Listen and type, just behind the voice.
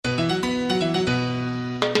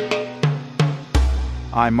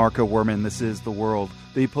I'm Marco Werman. This is The World.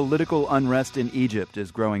 The political unrest in Egypt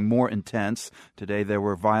is growing more intense. Today there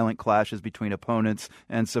were violent clashes between opponents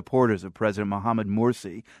and supporters of President Mohamed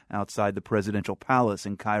Morsi outside the presidential palace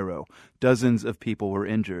in Cairo. Dozens of people were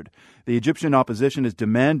injured. The Egyptian opposition is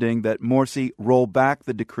demanding that Morsi roll back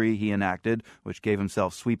the decree he enacted, which gave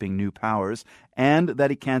himself sweeping new powers, and that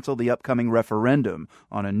he cancel the upcoming referendum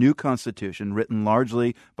on a new constitution written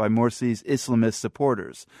largely by Morsi's Islamist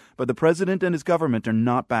supporters. But the president and his government are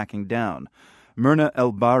not backing down. Merna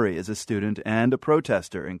el-Bari is a student and a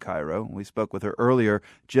protester in Cairo. We spoke with her earlier,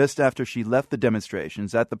 just after she left the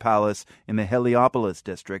demonstrations at the palace in the Heliopolis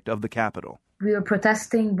district of the capital. We were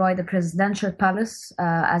protesting by the presidential palace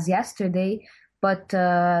as yesterday, but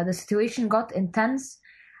the situation got intense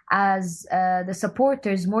as the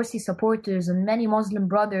supporters, Morsi supporters, and many Muslim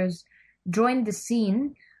brothers joined the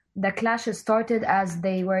scene. The clashes started as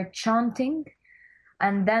they were chanting,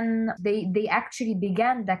 and then they actually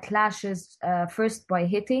began the clashes first by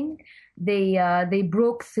hitting. They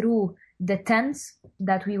broke through the tents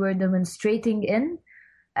that we were demonstrating in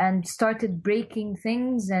and started breaking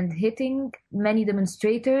things and hitting many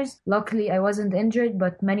demonstrators. Luckily, I wasn't injured,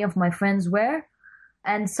 but many of my friends were.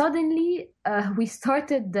 And suddenly, we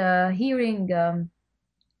started hearing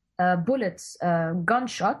bullets,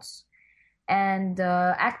 gunshots, and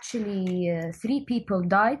actually 3 people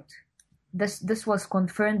died. This was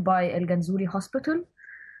confirmed by El Ganzouli Hospital,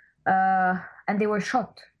 and they were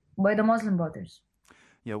shot by the Muslim Brothers.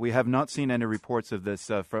 Yeah, we have not seen any reports of this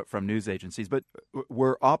from news agencies, but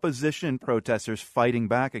were opposition protesters fighting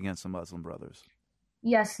back against the Muslim Brothers?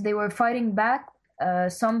 Yes, they were fighting back.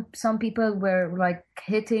 Some people were like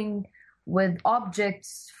hitting with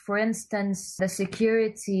objects, for instance, the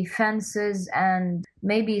security fences and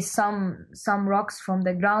maybe some rocks from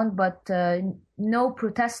the ground, but no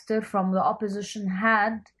protester from the opposition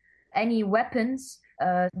had any weapons.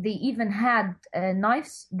 They even had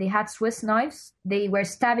knives. They had Swiss knives. They were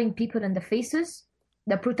stabbing people in the faces.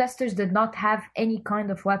 The protesters did not have any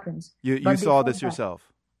kind of weapons. You saw this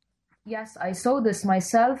yourself? Yes, I saw this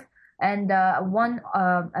myself. And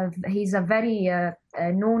he's a very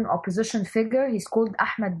known opposition figure. He's called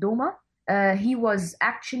Ahmed Doma. He was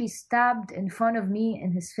actually stabbed in front of me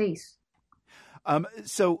in his face.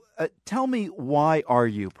 So tell me, why are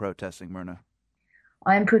you protesting, Merna?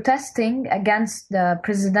 I'm protesting against the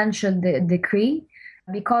presidential decree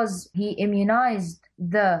because he immunized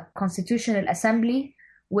the Constitutional Assembly,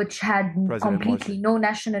 which had President completely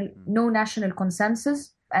Morsi. no national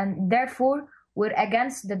consensus, and therefore we're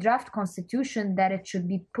against the draft constitution that it should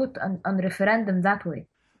be put on referendum that way.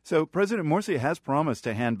 So President Morsi has promised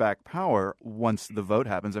to hand back power once the vote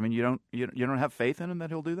happens. I mean, you don't have faith in him that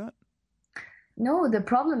he'll do that? No, the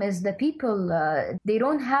problem is the people, they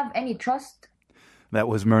don't have any trust. That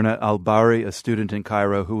was Merna el-Bari, a student in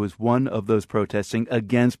Cairo who was one of those protesting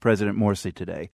against President Morsi today.